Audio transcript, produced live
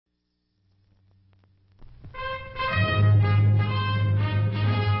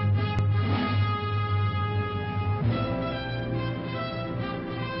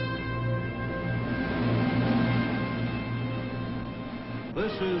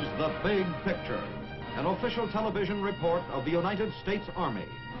is The Big Picture, an official television report of the United States Army,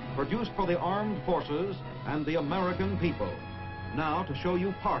 produced for the armed forces and the American people. Now, to show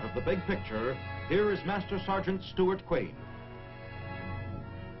you part of the big picture, here is Master Sergeant Stuart Quaid.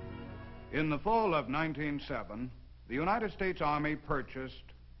 In the fall of 1907, the United States Army purchased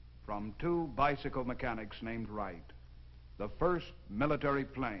from two bicycle mechanics named Wright the first military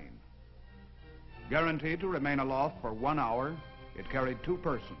plane. Guaranteed to remain aloft for 1 hour, it carried two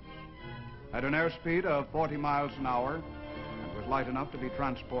persons, had an airspeed of 40 miles an hour, and was light enough to be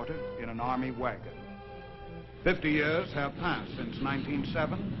transported in an Army wagon. 50 years have passed since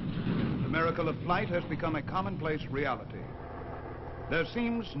 1907. The miracle of flight has become a commonplace reality. There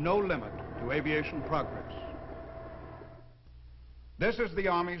seems no limit to aviation progress. This is the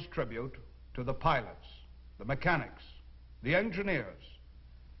Army's tribute to the pilots, the mechanics, the engineers,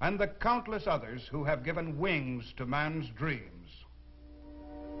 and the countless others who have given wings to man's dreams.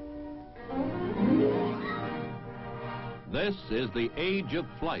 This is the age of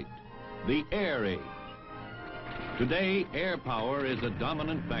flight, the air age. Today, air power is a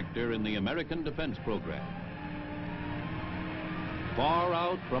dominant factor in the American defense program. Far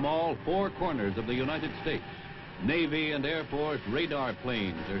out from all four corners of the United States, Navy and Air Force radar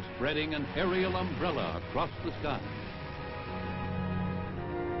planes are spreading an aerial umbrella across the sky.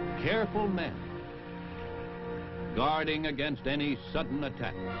 Careful men, guarding against any sudden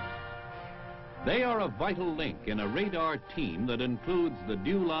attack. They are a vital link in a radar team that includes the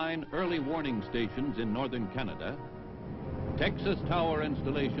Dewline early warning stations in northern Canada, Texas tower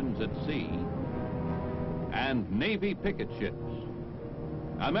installations at sea, and Navy picket ships.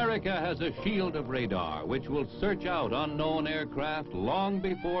 America has a shield of radar which will search out unknown aircraft long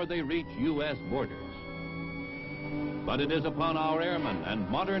before they reach U.S. borders. But it is upon our airmen and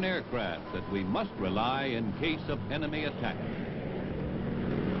modern aircraft that we must rely in case of enemy attack.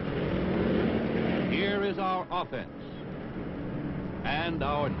 Here is our offense and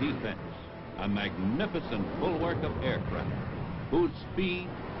our defense, a magnificent bulwark of aircraft whose speed,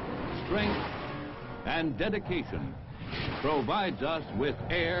 strength, and dedication provides us with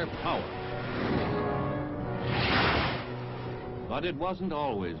air power. But it wasn't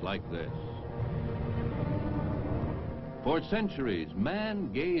always like this. For centuries,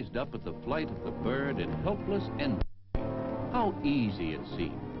 man gazed up at the flight of the bird in helpless envy. How easy it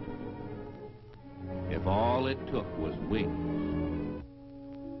seemed, if all it took was wings.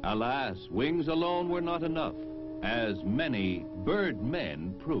 Alas, wings alone were not enough, as many bird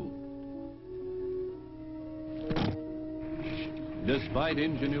men proved. Despite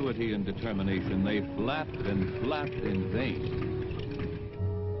ingenuity and determination, they flapped and flapped in vain.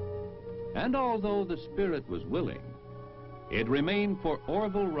 And although the spirit was willing, it remained for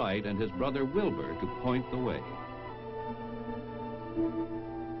Orville Wright and his brother Wilbur to point the way.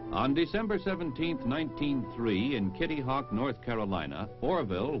 On December 17, 1903, in Kitty Hawk, North Carolina,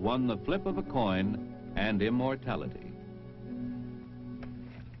 Orville won the flip of a coin and immortality.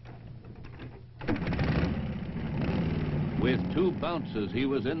 With two bounces, he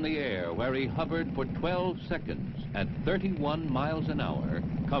was in the air, where he hovered for 12 seconds at 31 miles an hour,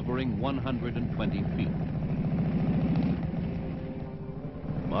 covering 120 feet.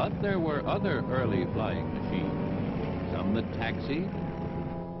 But there were other early flying machines, some that taxied,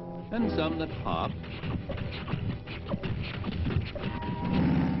 and some that hopped,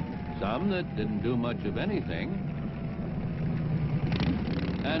 some that didn't do much of anything,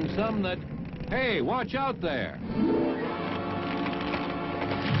 and some that, hey, watch out there!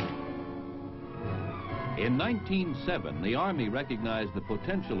 In 1907, the Army recognized the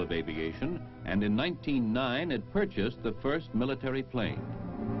potential of aviation, and in 1909 it purchased the first military plane.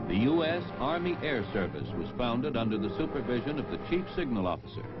 The U.S. Army Air Service was founded under the supervision of the Chief Signal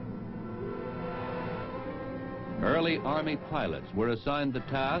Officer. Early Army pilots were assigned the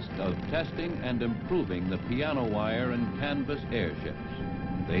task of testing and improving the piano wire and canvas airships.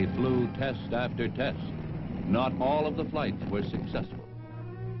 They flew test after test. Not all of the flights were successful.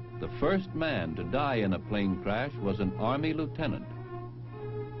 The first man to die in a plane crash was an Army lieutenant.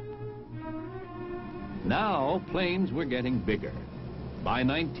 Now, planes were getting bigger. By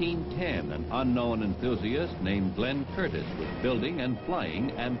 1910, an unknown enthusiast named Glenn Curtis was building and flying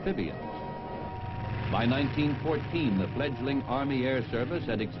amphibians. By 1914, the fledgling Army Air Service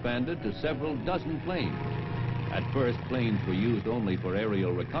had expanded to several dozen planes. At first, planes were used only for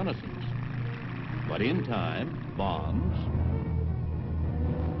aerial reconnaissance. But in time, bombs,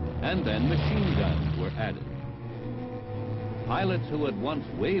 and then machine guns were added. Pilots who had once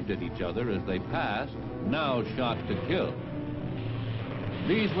waved at each other as they passed now shot to kill.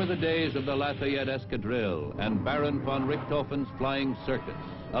 These were the days of the Lafayette Escadrille and Baron von Richthofen's Flying Circus,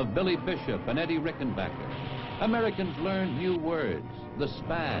 of Billy Bishop and Eddie Rickenbacker. Americans learned new words, the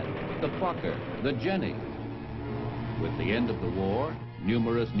Spad, the Fokker, the Jenny. With the end of the war,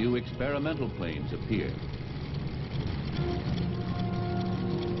 numerous new experimental planes appeared.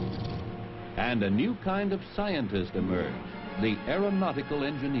 And a new kind of scientist emerged, the aeronautical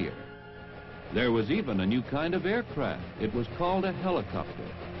engineer. There was even a new kind of aircraft. It was called a helicopter.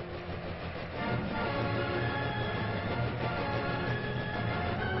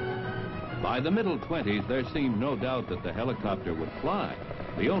 By the middle 20s, there seemed no doubt that the helicopter would fly.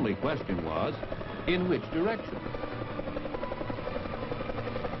 The only question was, in which direction?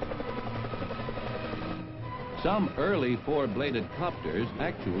 Some early four-bladed copters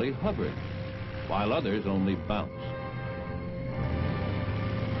actually hovered, while others only bounced.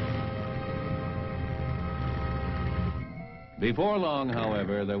 Before long,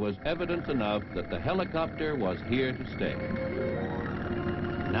 however, there was evidence enough that the helicopter was here to stay.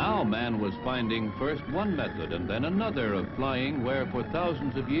 Now man was finding first one method and then another of flying where for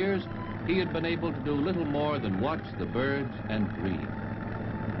thousands of years he had been able to do little more than watch the birds and dream.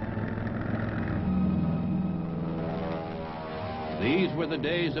 These were the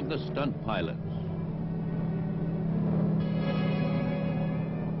days of the stunt pilots.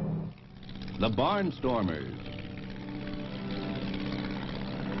 The barnstormers.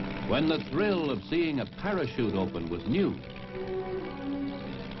 When the thrill of seeing a parachute open was new.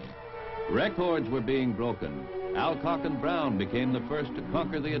 Records were being broken. Alcock and Brown became the first to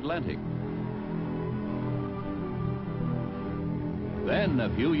conquer the Atlantic. Then, a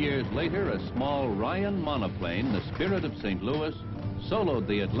few years later, a small Ryan monoplane, the Spirit of St. Louis, soloed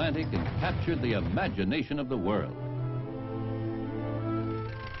the Atlantic and captured the imagination of the world.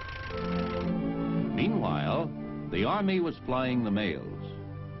 Meanwhile, the Army was flying the males.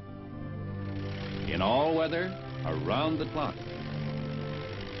 In all weather, around the clock.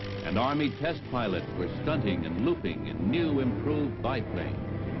 And Army test pilots were stunting and looping in new, improved biplanes.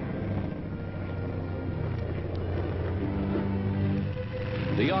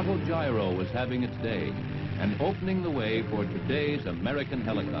 The autogyro was having its day and opening the way for today's American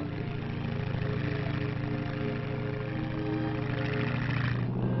helicopter.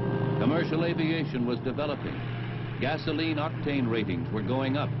 Commercial aviation was developing. Gasoline octane ratings were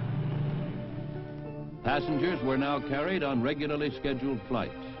going up. Passengers were now carried on regularly scheduled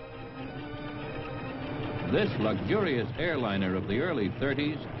flights. This luxurious airliner of the early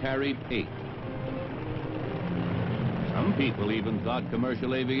 30s carried 8. Some people even thought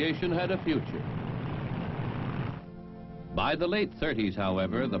commercial aviation had a future. By the late 30s,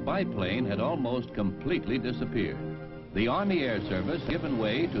 however, the biplane had almost completely disappeared. The Army Air Service had given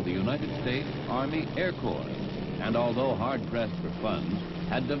way to the United States Army Air Corps, and although hard-pressed for funds,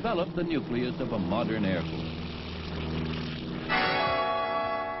 had developed the nucleus of a modern Air Force.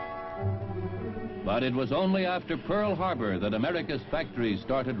 But it was only after Pearl Harbor that America's factories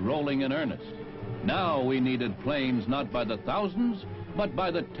started rolling in earnest. Now we needed planes not by the thousands, but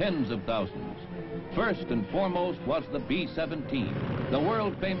by the tens of thousands. First and foremost was the B-17, the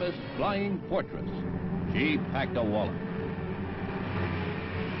world-famous flying fortress. She packed a wallop.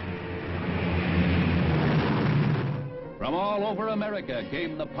 From all over America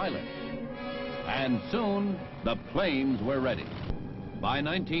came the pilots, and soon the planes were ready. By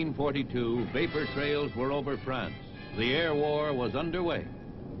 1942, vapor trails were over France. The air war was underway.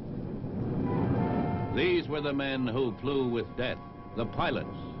 These were the men who flew with death, the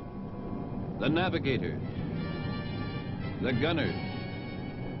pilots, the navigators, the gunners.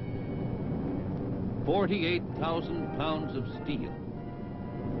 48,000 pounds of steel,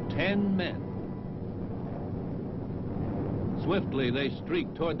 10 men. Swiftly, they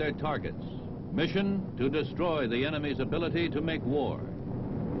streaked toward their targets. Mission, to destroy the enemy's ability to make war.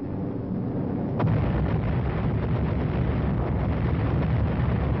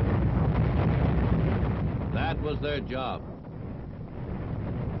 That was their job.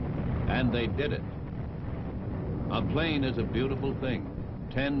 And they did it. A plane is a beautiful thing.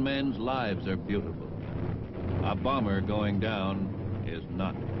 10 men's lives are beautiful. A bomber going down is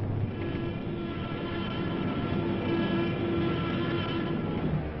not.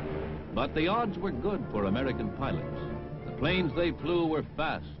 But the odds were good for American pilots. The planes they flew were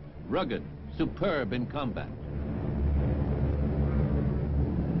fast, rugged, superb in combat.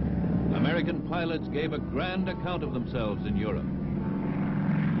 American pilots gave a grand account of themselves in Europe.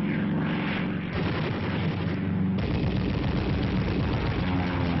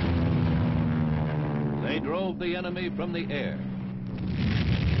 They drove the enemy from the air.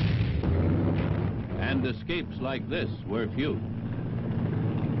 And escapes like this were few.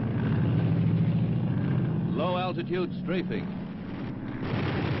 low-altitude strafing.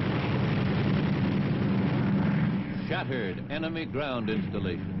 Shattered enemy ground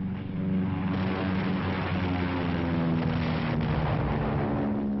installation.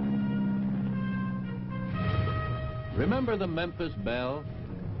 Remember the Memphis Belle?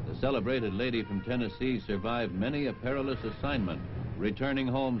 The celebrated lady from Tennessee survived many a perilous assignment, returning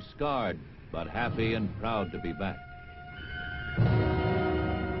home scarred, but happy and proud to be back.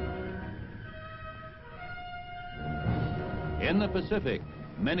 In the Pacific,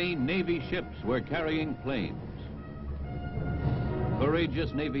 many Navy ships were carrying planes.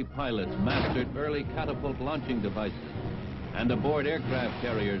 Courageous Navy pilots mastered early catapult launching devices, and aboard aircraft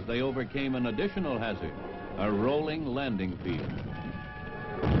carriers they overcame an additional hazard, a rolling landing field.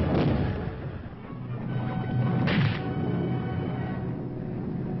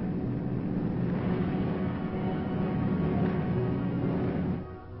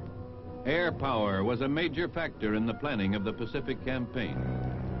 Air power was a major factor in the planning of the Pacific campaign.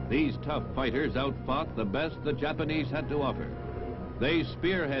 These tough fighters outfought the best the Japanese had to offer. They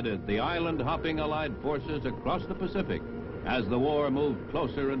spearheaded the island-hopping Allied forces across the Pacific as the war moved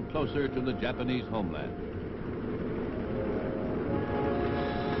closer and closer to the Japanese homeland.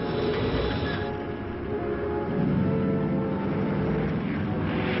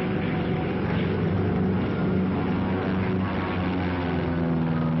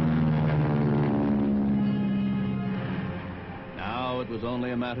 Now it was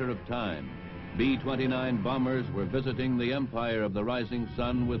only a matter of time. B-29 bombers were visiting the empire of the rising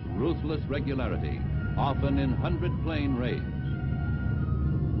sun with ruthless regularity, often in 100-plane raids.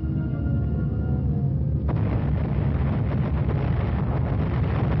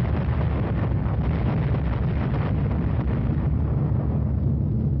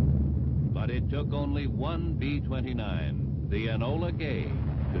 But it took only one B-29, the Enola Gay,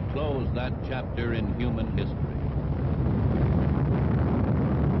 to close that chapter in human history.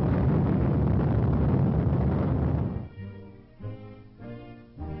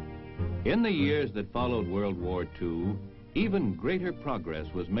 In the years that followed World War II, even greater progress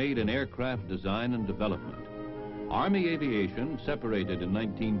was made in aircraft design and development. Army Aviation, separated in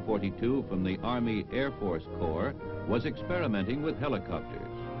 1942 from the Army Air Force Corps, was experimenting with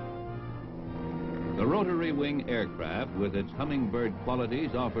helicopters. The rotary wing aircraft, with its hummingbird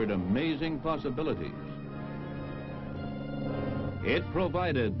qualities, offered amazing possibilities. It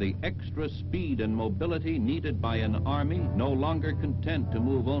provided the extra speed and mobility needed by an army no longer content to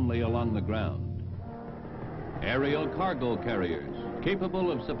move only along the ground. Aerial cargo carriers,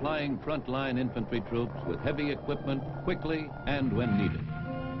 capable of supplying frontline infantry troops with heavy equipment quickly and when needed.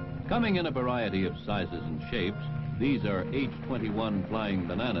 Coming in a variety of sizes and shapes, these are H-21 flying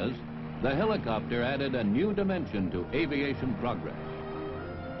bananas, the helicopter added a new dimension to aviation progress.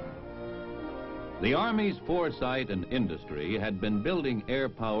 The Army's foresight and industry had been building air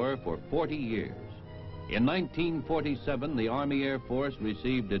power for 40 years. In 1947, the Army Air Force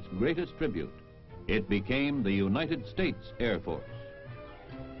received its greatest tribute. It became the United States Air Force.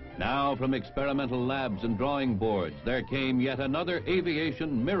 Now, from experimental labs and drawing boards, there came yet another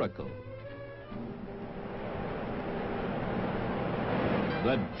aviation miracle.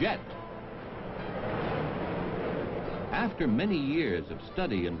 The jet. After many years of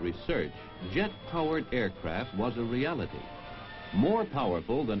study and research, jet-powered aircraft was a reality. More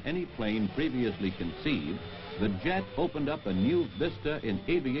powerful than any plane previously conceived, the jet opened up a new vista in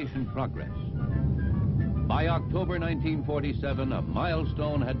aviation progress. By October 1947, a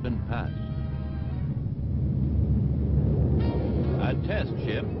milestone had been passed. A test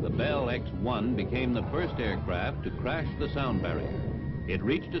ship, the Bell X-1, became the first aircraft to crash the sound barrier. It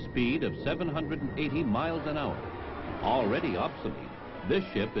reached a speed of 780 miles an hour. Already obsolete, this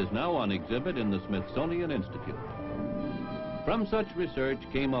ship is now on exhibit in the Smithsonian Institute. From such research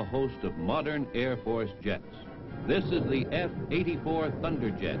came a host of modern Air Force jets. This is the F-84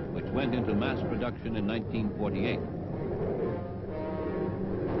 Thunderjet, which went into mass production in 1948.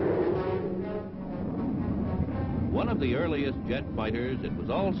 One of the earliest jet fighters, it was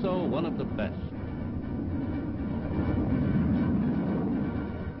also one of the best.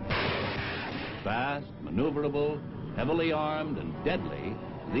 Fast, maneuverable, heavily armed and deadly,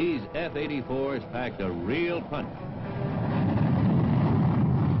 these F-84s packed a real punch.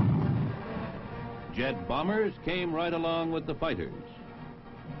 Jet bombers came right along with the fighters.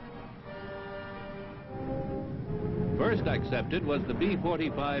 First accepted was the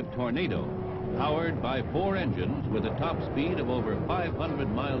B-45 Tornado, powered by 4 engines with a top speed of over 500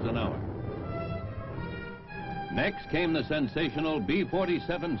 miles an hour. Next came the sensational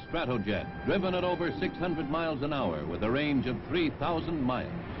B-47 Stratojet, driven at over 600 miles an hour with a range of 3,000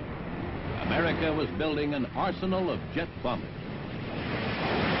 miles. A America was building an arsenal of jet bombers.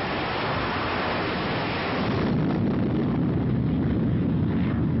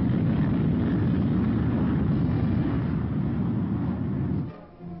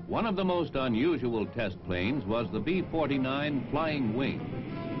 One of the most unusual test planes was the B-49 Flying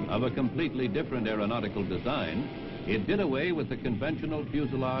Wing. Of a completely different aeronautical design, it did away with the conventional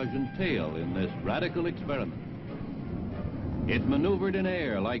fuselage and tail in this radical experiment. It maneuvered in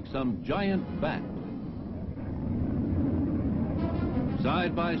air like some giant bat.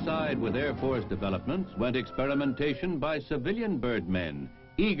 Side by side with Air Force developments went experimentation by civilian birdmen,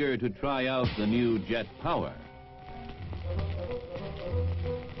 eager to try out the new jet power.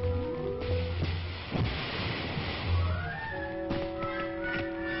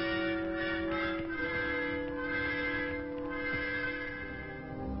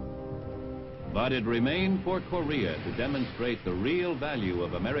 But it remained for Korea to demonstrate the real value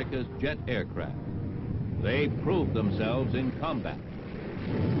of America's jet aircraft. They proved themselves in combat.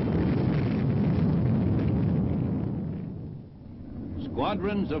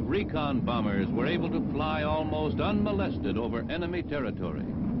 Squadrons of recon bombers were able to fly almost unmolested over enemy territory.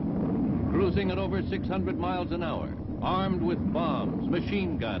 Cruising at over 600 miles an hour, armed with bombs,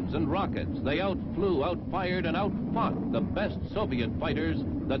 machine guns, and rockets, they outflew, outfired, and outfought the best Soviet fighters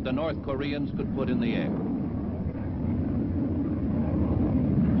that the North Koreans could put in the air.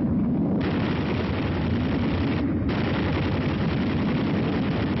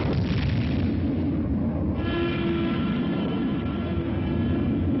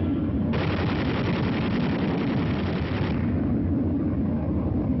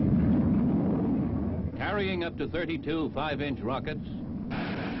 Carrying up to 32 5-inch rockets,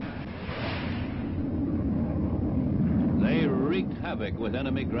 they wreaked havoc with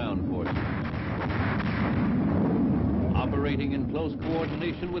enemy ground forces. Operating in close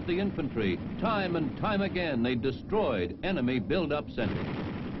coordination with the infantry, time and time again they destroyed enemy build-up centers.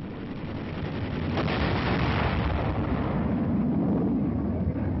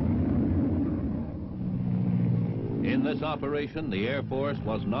 In this operation, the Air Force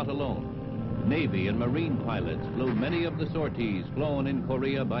was not alone. Navy and Marine pilots flew many of the sorties flown in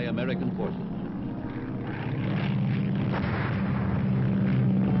Korea by American forces.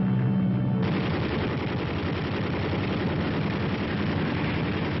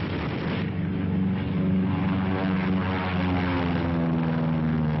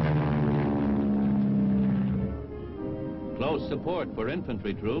 Close support for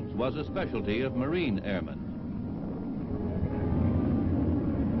infantry troops was a specialty of Marine airmen.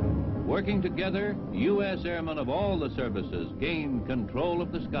 Working together, U.S. airmen of all the services gained control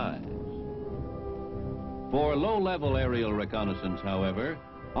of the skies. For low-level aerial reconnaissance, however,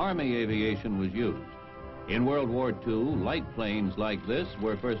 Army aviation was used. In World War II, light planes like this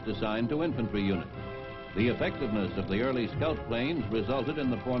were first assigned to infantry units. The effectiveness of the early scout planes resulted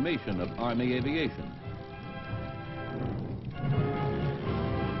in the formation of Army aviation.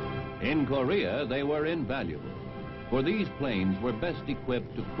 In Korea, they were invaluable, for these planes were best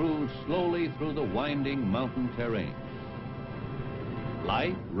equipped to cruise slowly through the winding mountain terrain.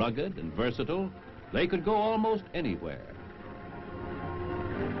 Light, rugged, and versatile, they could go almost anywhere.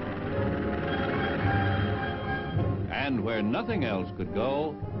 And where nothing else could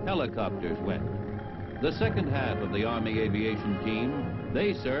go, helicopters went. The second half of the Army aviation team,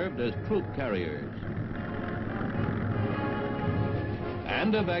 they served as troop carriers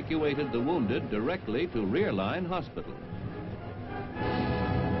and evacuated the wounded directly to rear-line hospitals.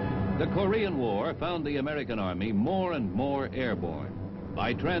 The Korean War found the American Army more and more airborne,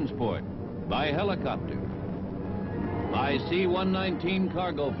 by transport, by helicopter, by C-119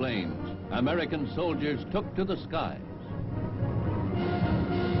 cargo planes. American soldiers took to the skies.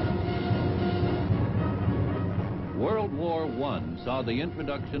 World War I saw the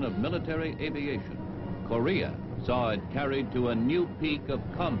introduction of military aviation. Korea saw it carried to a new peak of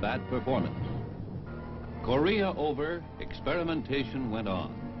combat performance. Korea over, experimentation went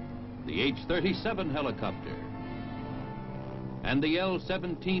on. The H-37 helicopter and the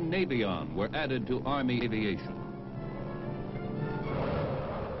L-17 Navion were added to Army aviation.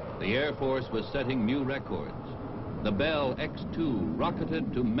 The Air Force was setting new records. The Bell X-2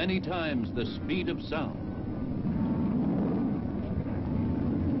 rocketed to many times the speed of sound.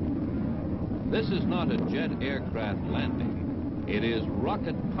 This is not a jet aircraft landing. It is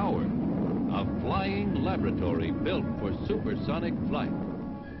rocket power, a flying laboratory built for supersonic flight.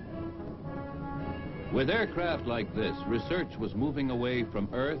 With aircraft like this, research was moving away from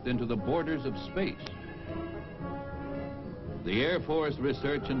Earth into the borders of space. The Air Force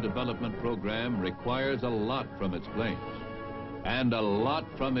Research and Development Program requires a lot from its planes. And a lot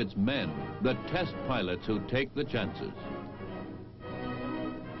from its men, the test pilots who take the chances.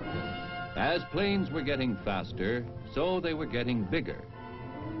 As planes were getting faster, so they were getting bigger.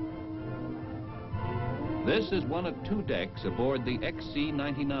 This is one of two decks aboard the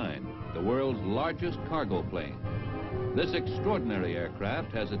XC-99, the world's largest cargo plane. This extraordinary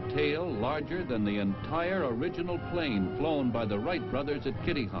aircraft has a tail larger than the entire original plane flown by the Wright brothers at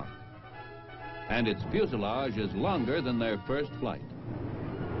Kitty Hawk. And its fuselage is longer than their first flight.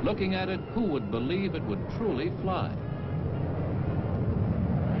 Looking at it, who would believe it would truly fly?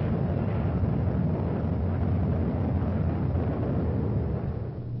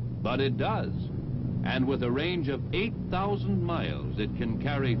 But it does. And with a range of 8,000 miles, it can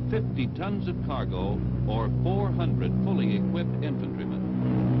carry 50 tons of cargo or 400 fully equipped infantrymen.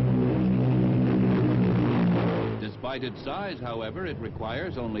 Despite its size, however, it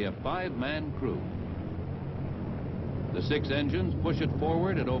requires only a 5-man crew. The 6 engines push it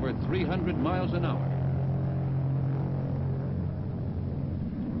forward at over 300 miles an hour.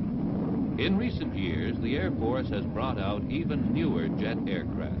 In recent years, the Air Force has brought out even newer jet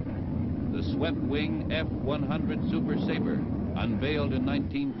aircraft. The swept-wing F-100 Super Sabre, unveiled in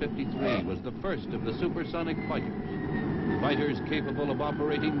 1953, was the first of the supersonic fighters. Fighters capable of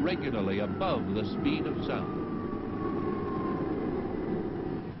operating regularly above the speed of sound.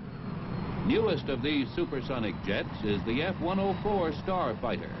 Newest of these supersonic jets is the F-104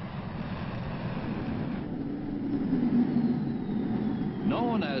 Starfighter.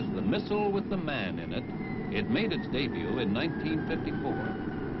 Known as the missile with the man in it, it made its debut in 1954.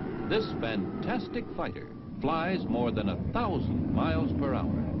 This fantastic fighter flies more than 1,000 miles per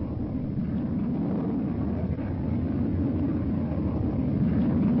hour.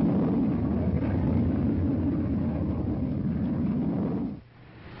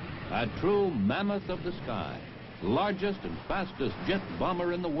 A true mammoth of the sky, largest and fastest jet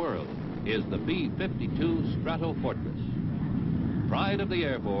bomber in the world, is the B-52 Stratofortress. Pride of the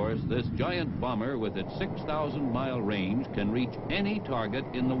Air Force, this giant bomber with its 6,000-mile range can reach any target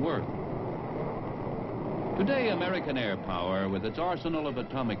in the world. Today, American air power, with its arsenal of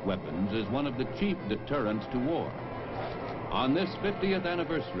atomic weapons, is one of the chief deterrents to war. On this 50th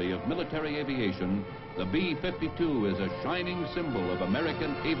anniversary of military aviation, the B-52 is a shining symbol of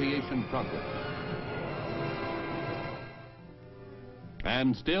American aviation progress.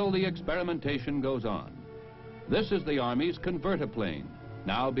 And still the experimentation goes on. This is the Army's converter plane,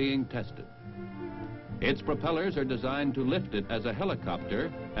 now being tested. Its propellers are designed to lift it as a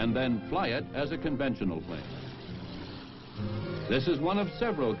helicopter and then fly it as a conventional plane. This is one of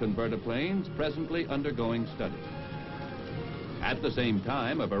several converter planes presently undergoing study. At the same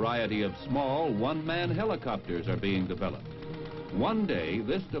time, a variety of small one-man helicopters are being developed. One day,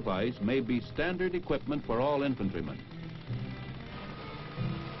 this device may be standard equipment for all infantrymen.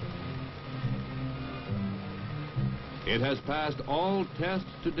 It has passed all tests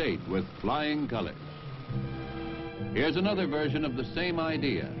to date with flying colors. Here's another version of the same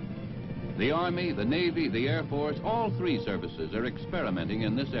idea. The Army, the Navy, the Air Force, all three services are experimenting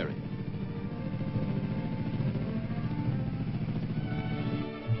in this area.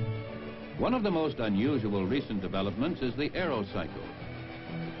 One of the most unusual recent developments is the Aerocycle.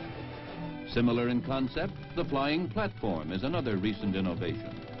 Similar in concept, the flying platform is another recent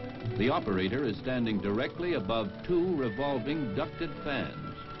innovation. The operator is standing directly above two revolving ducted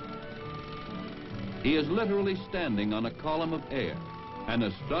fans. He is literally standing on a column of air, an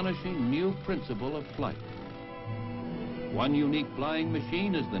astonishing new principle of flight. One unique flying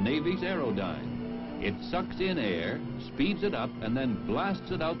machine is the Navy's Aerodyne. It sucks in air, speeds it up, and then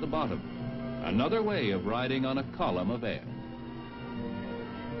blasts it out the bottom. Another way of riding on a column of air.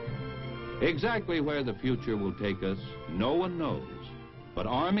 Exactly where the future will take us, no one knows. But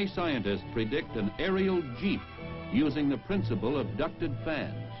Army scientists predict an aerial jeep using the principle of ducted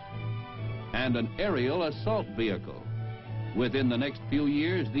fans and an aerial assault vehicle. Within the next few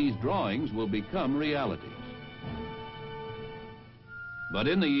years, these drawings will become realities. But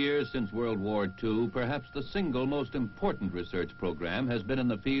in the years since World War II, perhaps the single most important research program has been in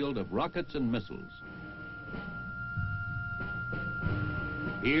the field of rockets and missiles.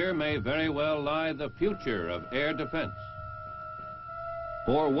 Here may very well lie the future of air defense.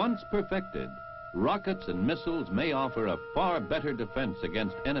 For once perfected, rockets and missiles may offer a far better defense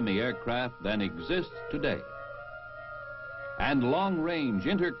against enemy aircraft than exists today. And long-range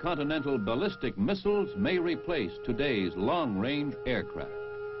intercontinental ballistic missiles may replace today's long-range aircraft.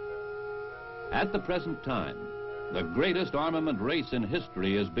 At the present time, the greatest armament race in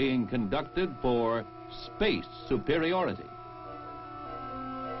history is being conducted for space superiority.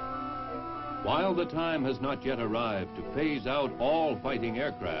 While the time has not yet arrived to phase out all fighting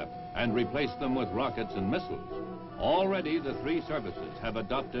aircraft and replace them with rockets and missiles, already the three services have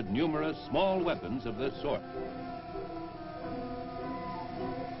adopted numerous small weapons of this sort.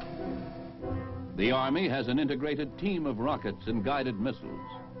 The Army has an integrated team of rockets and guided missiles.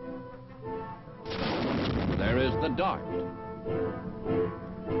 There is the Dart.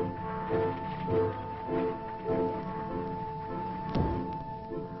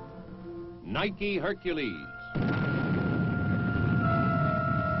 Nike Hercules.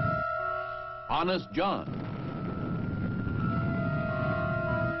 Honest John.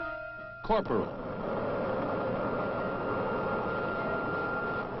 Corporal.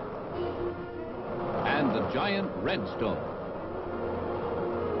 And the giant Redstone.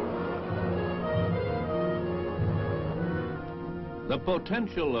 The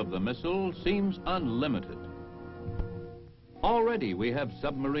potential of the missile seems unlimited. Already we have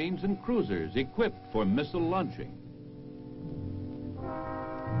submarines and cruisers equipped for missile launching.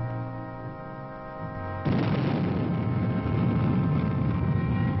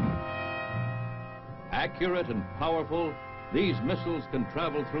 Accurate and powerful, these missiles can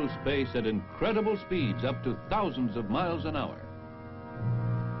travel through space at incredible speeds up to thousands of miles an hour.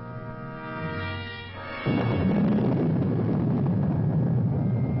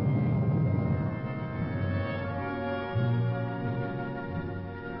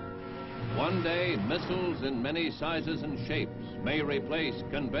 One day, missiles in many sizes and shapes may replace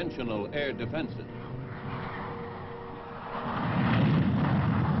conventional air defenses.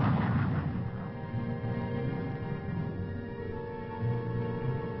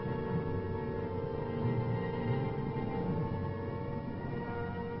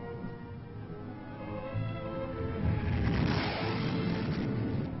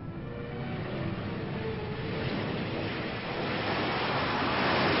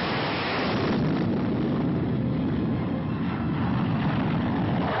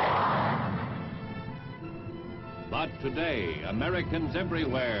 But today, Americans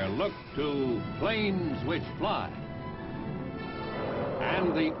everywhere look to planes which fly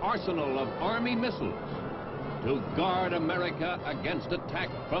and the arsenal of Army missiles to guard America against attack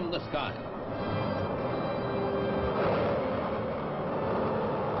from the sky.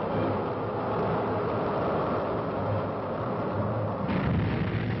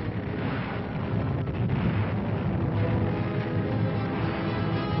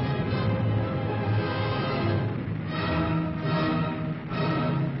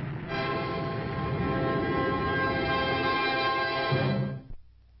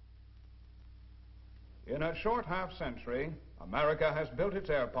 In a short half-century, America has built its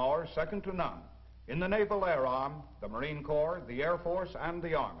air power second to none in the Naval Air Arm, the Marine Corps, the Air Force, and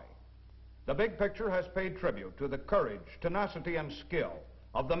the Army. The big picture has paid tribute to the courage, tenacity, and skill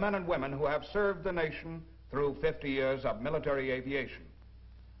of the men and women who have served the nation through 50 years of military aviation.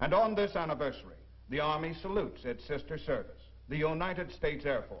 And on this anniversary, the Army salutes its sister service, the United States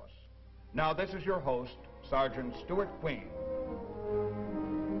Air Force. Now, this is your host, Sergeant Stuart Queen.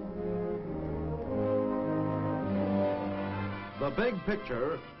 The Big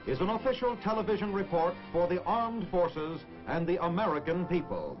Picture is an official television report for the armed forces and the American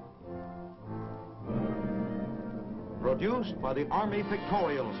people. Produced by the Army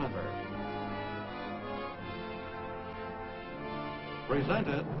Pictorial Center.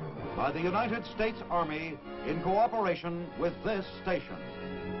 Presented by the United States Army in cooperation with this station.